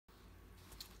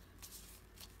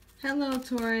Hello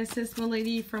Taurus, it's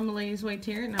Maladys from Maladys Way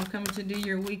Tarot, and I'm coming to do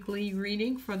your weekly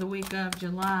reading for the week of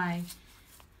July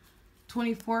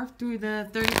 24th through the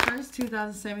 31st,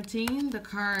 2017. The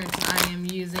cards I am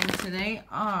using today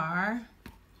are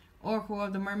Oracle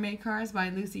of the Mermaid cards by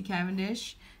Lucy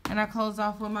Cavendish, and I close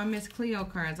off with my Miss Cleo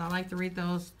cards. I like to read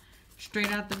those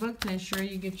straight out the book to ensure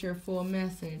you get your full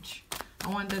message. I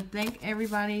want to thank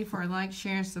everybody for like,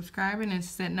 sharing, subscribing, and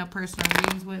setting up personal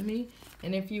readings with me.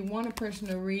 And if you want a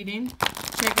personal reading,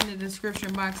 check in the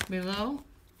description box below.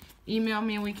 Email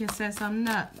me and we can set something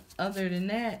up. Other than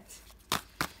that,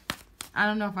 I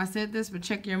don't know if I said this, but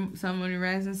check your sun, moon, and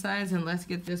rising signs, and let's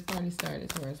get this party started,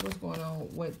 Taurus. What's going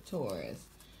on with Taurus?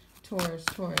 Taurus.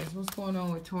 What's going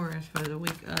on with Taurus for the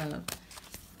week of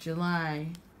July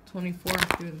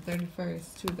 24th through the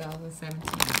 31st,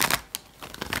 2017?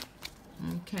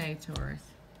 Okay, Taurus.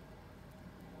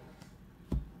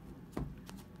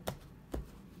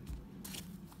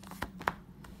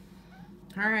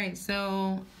 Alright,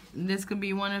 so this could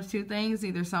be one of two things.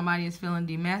 Either somebody is feeling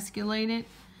demasculated,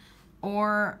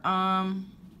 or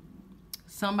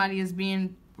somebody is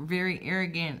being very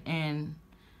arrogant and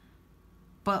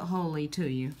buttholey to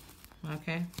you.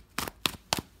 Okay?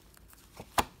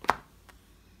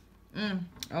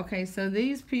 Okay, so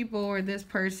these people or this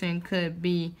person could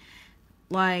be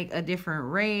like a different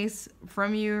race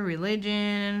from you,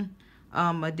 religion,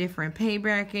 a different pay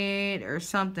bracket or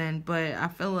something, but I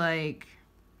feel like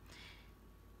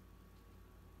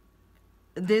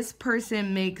this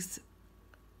person makes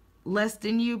less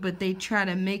than you, but they try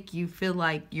to make you feel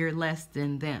like you're less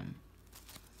than them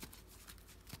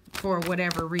for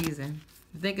whatever reason.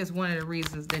 I think it's one of the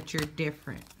reasons that you're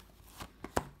different.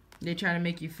 They try to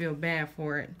make you feel bad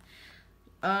for it.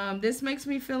 This makes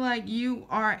me feel like you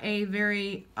are a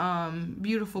very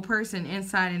beautiful person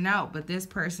inside and out, but this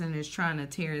person is trying to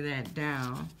tear that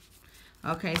down.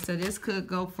 Okay, so this could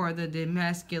go for the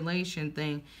demasculation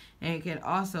thing, and it could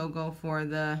also go for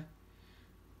the,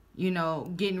 you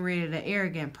know, getting rid of the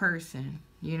arrogant person,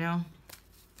 you know?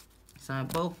 So in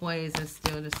both ways, it's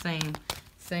still the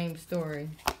same story.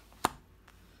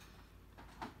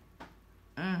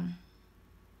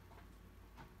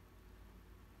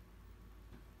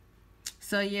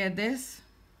 So yeah, this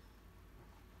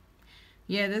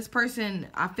person,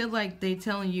 I feel like they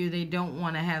telling you they don't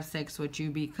want to have sex with you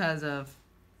because of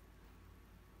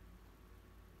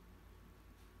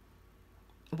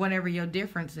whatever your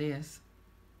difference is.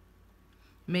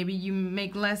 Maybe you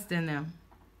make less than them,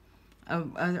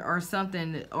 or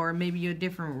something, or maybe you're a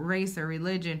different race or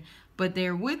religion, but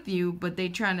they're with you, but they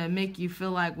trying to make you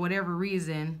feel like whatever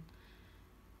reason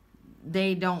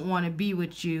they don't want to be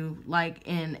with you, like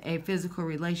in a physical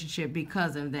relationship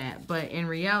because of that. But in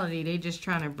reality, they just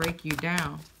trying to break you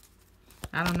down.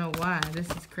 I don't know why. This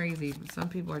is crazy, but some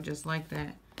people are just like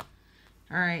that.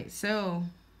 All right, so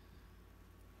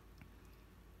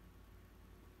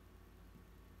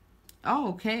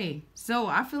okay, so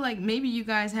I feel like maybe you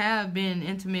guys have been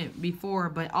intimate before,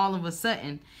 but all of a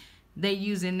sudden they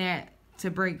using that to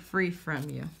break free from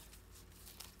you.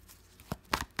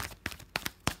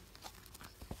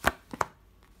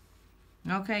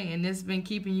 Okay, and this has been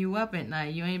keeping you up at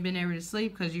night. You ain't been able to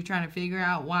sleep because you're trying to figure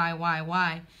out why.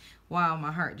 Wow,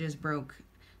 my heart just broke.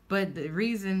 But the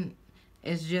reason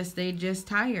is just they just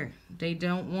tired. They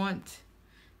don't want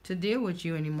to deal with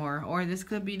you anymore. Or this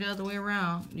could be the other way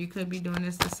around. You could be doing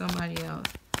this to somebody else.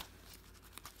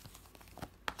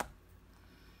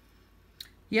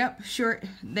 Yep, sure.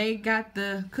 They got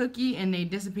the cookie and they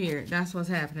disappeared. That's what's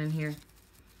happening here.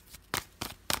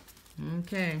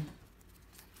 Okay.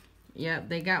 Yep,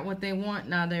 they got what they want.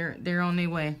 Now they're on their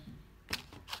way.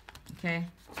 Okay.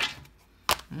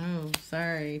 Oh,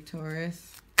 sorry,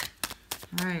 Taurus.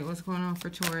 Alright, what's going on for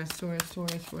Taurus?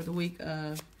 Taurus for the week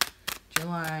of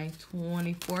July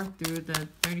 24th through the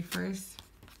 31st.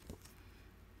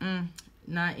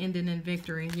 Not ending in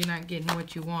victory. You're not getting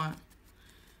what you want.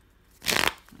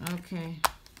 Okay.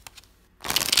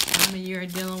 Some of you are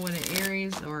dealing with an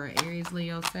Aries or an Aries,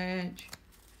 Leo, Sag.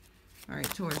 Alright,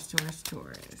 Taurus.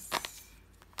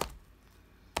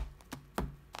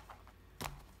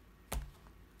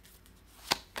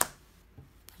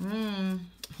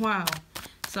 Wow.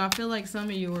 So I feel like some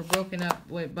of you were broken up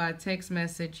with by text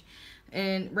message.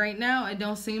 And right now, it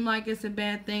don't seem like it's a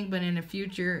bad thing, but in the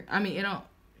future, I mean,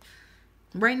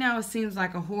 right now it seems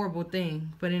like a horrible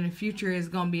thing, but in the future, it's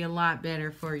going to be a lot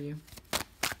better for you.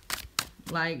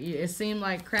 Like, it seemed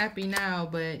like crappy now,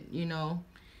 but, you know,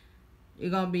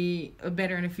 you're going to be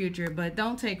better in the future. But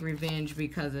don't take revenge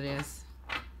because of this.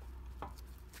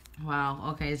 Wow.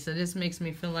 Okay, so this makes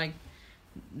me feel like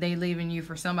they leaving you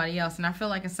for somebody else. And I feel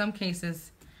like in some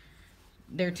cases,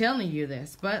 they're telling you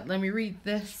this. But let me read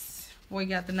this. We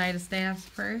got the Knight of Staves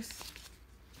first.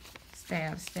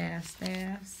 Staves, staves,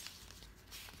 staves.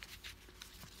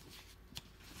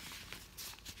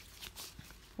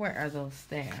 Where are those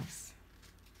staves?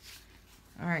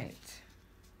 Alright.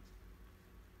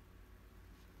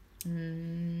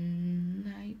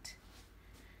 Knight.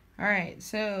 Alright,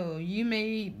 so you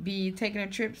may be taking a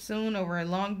trip soon over a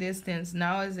long distance.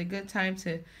 Now is a good time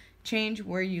to change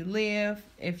where you live.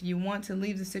 If you want to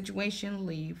leave the situation,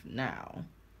 leave now.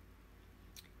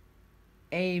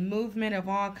 A movement of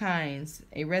all kinds.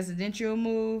 A residential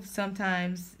move,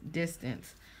 sometimes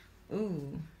distance.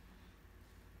 Ooh.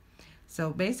 So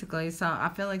basically, I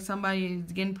feel like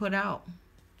somebody's getting put out.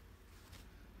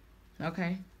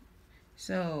 Okay.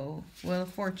 So, Wheel of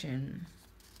Fortune.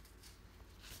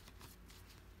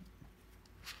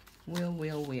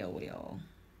 Wheel.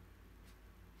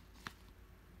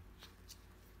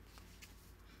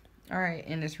 Alright,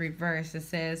 in this reverse, it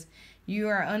says, you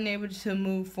are unable to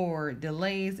move forward.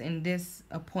 Delays and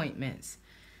disappointments.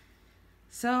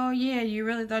 So, yeah, you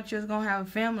really thought you was going to have a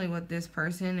family with this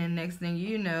person, and next thing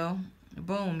you know,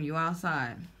 boom, you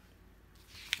outside.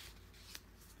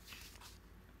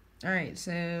 Alright,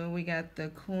 so we got the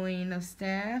Queen of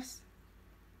Staves.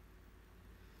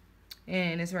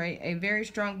 And it's right, a very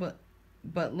strong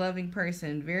but loving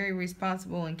person, very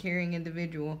responsible and caring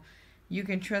individual. You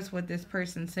can trust what this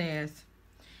person says.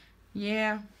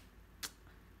 Yeah,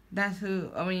 that's who,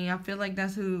 I mean, I feel like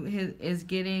that's who is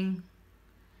getting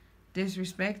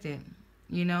disrespected,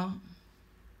 you know?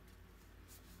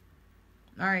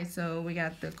 Alright, so we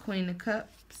got the Queen of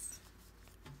Cups.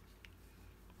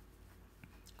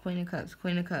 Queen of Cups,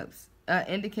 Queen of Cups.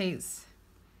 Indicates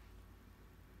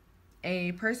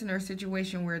a person or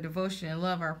situation where devotion and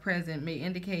love are present, may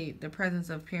indicate the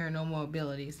presence of paranormal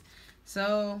abilities.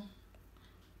 So,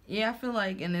 yeah, I feel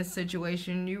like in this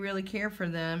situation, you really care for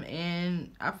them,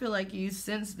 and I feel like you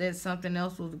sensed that something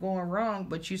else was going wrong,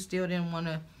 but you still didn't want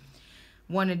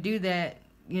to do that,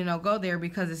 you know, go there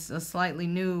because it's a slightly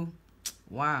new,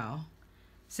 wow,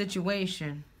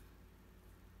 situation.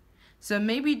 So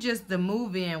maybe just the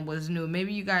move-in was new.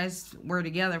 Maybe you guys were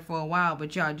together for a while,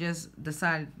 but y'all just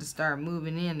decided to start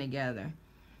moving in together.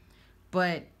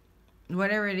 But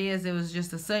whatever it is, it was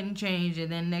just a sudden change,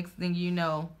 and then next thing you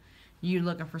know, you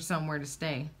looking for somewhere to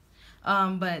stay.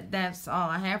 But that's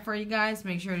all I have for you guys.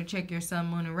 Make sure to check your sun,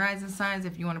 moon, and rising signs.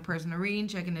 If you want a personal reading,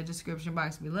 check in the description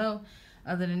box below.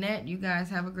 Other than that, you guys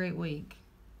have a great week.